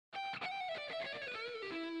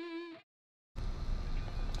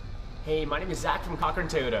Hey, my name is Zakk from Cochrane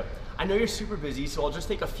Toyota. I know you're super busy, so I'll just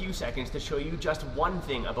take a few seconds to show you just one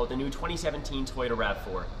thing about the new 2017 Toyota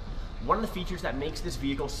RAV4. One of the features that makes this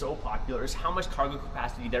vehicle so popular is how much cargo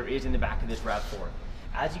capacity there is in the back of this RAV4.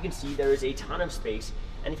 As you can see, there is a ton of space,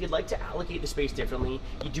 and if you'd like to allocate the space differently,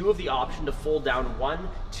 you do have the option to fold down one,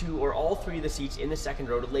 two, or all three of the seats in the second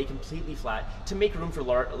row to lay completely flat to make room for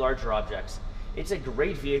larger objects. It's a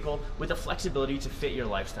great vehicle with the flexibility to fit your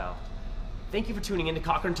lifestyle. Thank you for tuning in to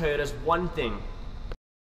Cochrane Toyota's One Thing.